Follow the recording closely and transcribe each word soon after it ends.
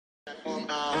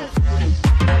Hey,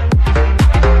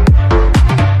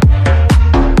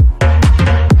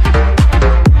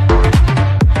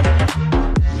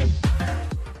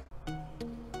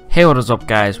 what is up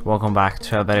guys, welcome back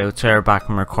to a video. Today we're back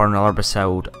from recording another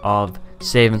episode of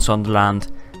Saving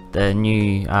Sunderland, the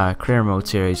new career mode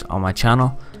series on my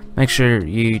channel. Make sure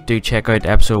you do check out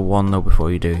episode 1 though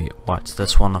before you do watch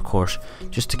this one, of course,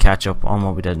 just to catch up on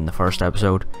what we did in the first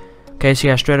episode. Okay, so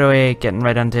yeah, straight away getting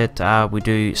right into it, we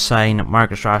do sign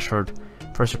Marcus Rashford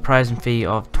for a surprising fee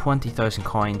of 20,000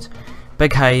 coins.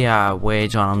 Big high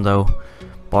wage on him though,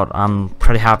 but I'm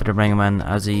pretty happy to bring him in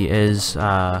as he is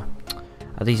a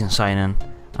decent signing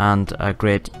and a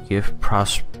great youth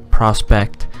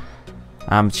prospect.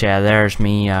 So yeah, there's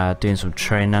me doing some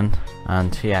training,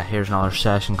 and yeah, here's another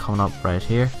session coming up right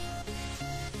here.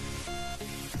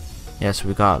 Yes,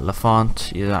 we got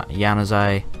Lafont,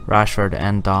 Januzaj, Rashford,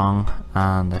 Endong,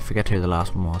 and I forget who the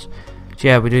last one was. So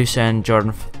yeah, we do send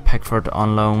Jordan Pickford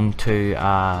on loan to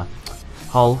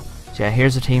Hull. So yeah,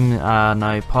 here's the team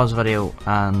now. Pause the video,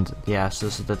 and yes,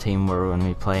 this is the team we're going to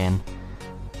be playing.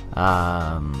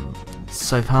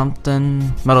 Southampton,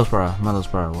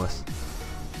 Middlesbrough with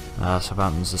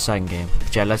Southampton's the second game.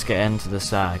 But yeah, let's get into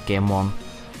this game 1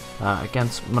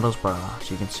 against Middlesbrough, as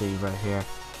you can see right here,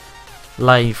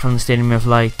 live from the Stadium of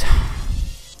Light.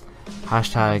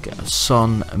 Hashtag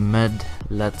Sun Mid,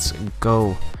 let's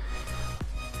go.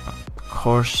 Of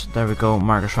course, there we go,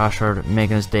 Marcus Rashford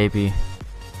making his debut.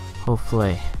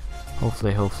 Hopefully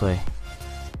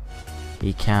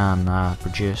he can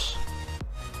produce.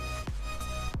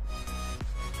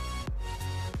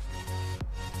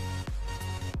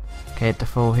 Okay,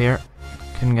 Defoe here,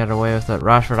 couldn't get away with it.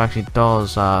 Rashford actually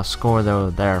does score though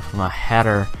there from a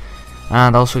header,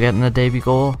 and also getting the debut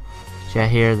goal. So yeah,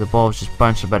 here the ball was just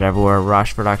bounced about everywhere.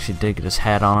 Rashford actually did get his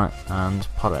head on it and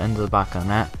put it into the back of the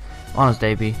net on his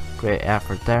debut. Great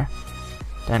effort there.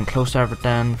 Then close effort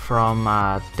then from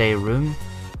De Room,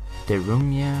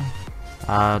 yeah.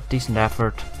 Decent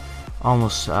effort,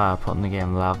 almost putting the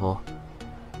game level.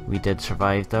 We did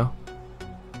survive though.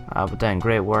 But then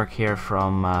great work here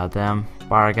from them.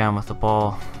 Barragan with the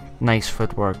ball, nice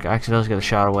footwork, actually does get a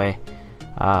shot away.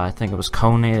 I think it was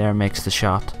Coney there makes the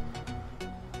shot.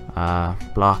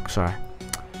 Block, sorry.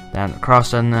 Then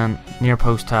cross in, then near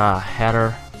post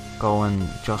header going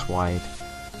just wide.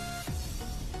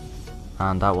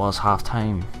 And that was half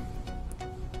time.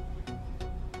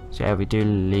 So yeah, we do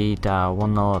lead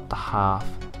 1-0 at the half.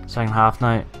 Second half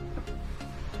now.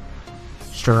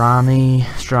 Strani,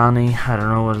 I don't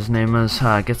know what his name is,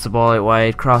 gets the ball out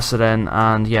wide, crosses it in,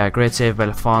 and yeah, great save by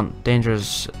Lafont. Danger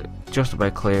is just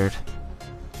about cleared.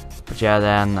 But yeah,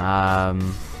 then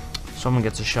someone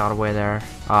gets a shot away there.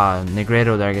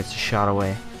 Negredo there gets a shot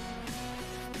away.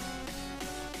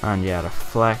 And yeah,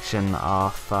 deflection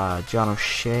off John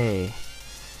O'Shea.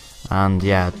 And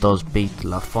yeah, it does beat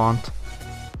Lafont.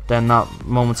 Then not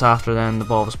moments after, then the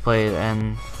ball was played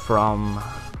in from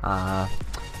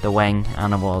the wing,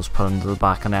 and it was put into the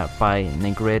back of net by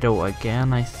Negredo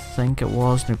again. I think it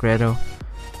was Negredo.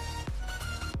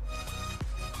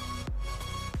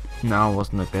 No, it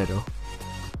wasn't Negredo.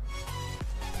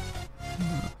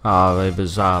 It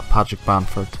was Patrick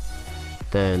Bamford,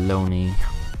 the loanee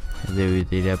they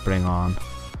did bring on.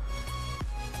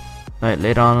 Right,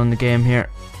 later on in the game here,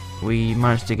 we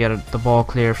managed to get the ball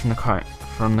clear from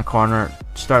the corner,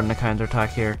 starting the counter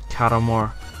attack here.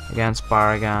 Cattermore against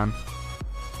Barragan.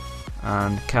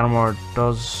 And Cattermore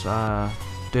does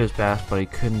do his best, but he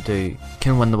couldn't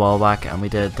win the ball back, and we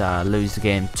did lose the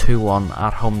game 2-1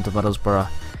 at home to Middlesbrough.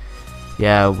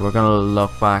 Yeah, we're gonna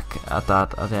look back at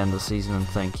that at the end of the season and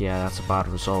think, yeah, that's a bad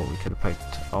result. We could have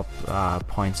picked up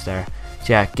points there.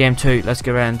 So yeah, game 2. Let's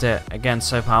get right into it against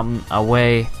Southampton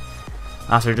away.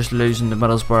 After just losing to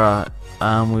Middlesbrough,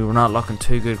 we were not looking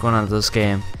too good going into this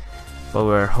game, but we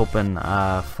were hoping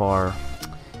for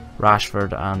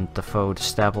Rashford and Defoe to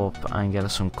step up and get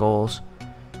us some goals.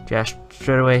 Just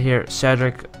straight away here,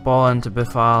 Cedric, ball into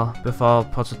Bifal. Bifal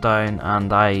puts it down,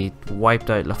 and I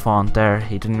wiped out Lafont there.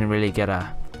 He didn't really get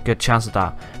a good chance at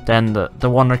that. Then the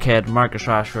Wonderkid, Marcus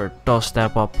Rashford, does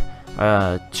step up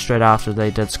straight after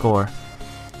they did score.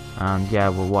 And yeah,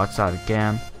 we'll watch that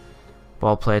again.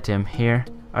 Ball played to him here,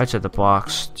 outside the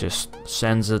box, just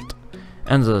sends it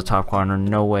into the top corner.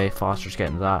 No way Foster's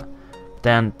getting that.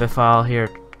 Then Bifal here,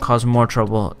 causing more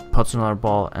trouble, puts another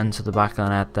ball into the back of the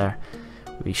net there.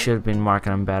 We should have been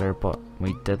marking him better, but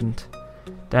we didn't.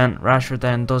 Then Rashford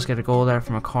then does get a goal there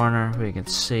from a corner. We can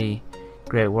see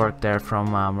great work there from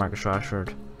Marcus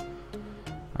Rashford,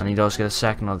 and he does get a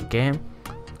second of the game.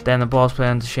 Then the ball's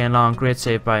played into Shane Long, great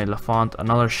save by Lafont,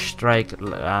 another strike,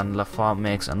 and Lafont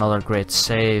makes another great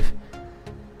save.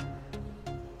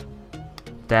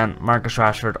 Then Marcus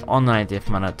Rashford on the 90th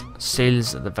minute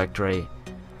seals the victory,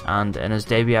 and in his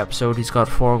debut episode he's got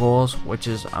 4 goals, which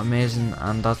is amazing,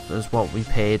 and that is what we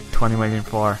paid 20 million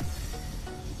for,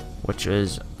 which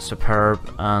is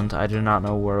superb. And I do not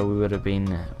know where we would have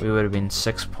been. We would have been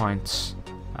 6 points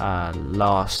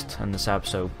lost in this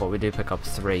episode, but we do pick up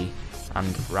 3, and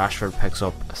Rashford picks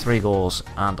up 3 goals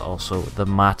and also the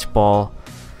match ball,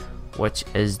 which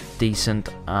is decent,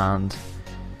 and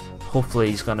hopefully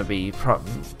he's going to be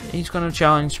he's going to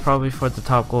challenge probably for the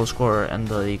top goal scorer in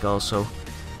the league also.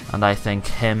 And I think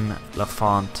him,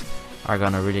 Lafont, are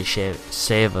going to really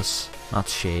save us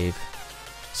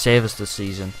this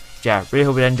season. Yeah, really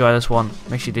hope you enjoy this one.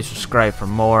 Make sure you do subscribe for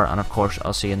more, and of course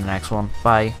I'll see you in the next one.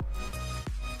 Bye.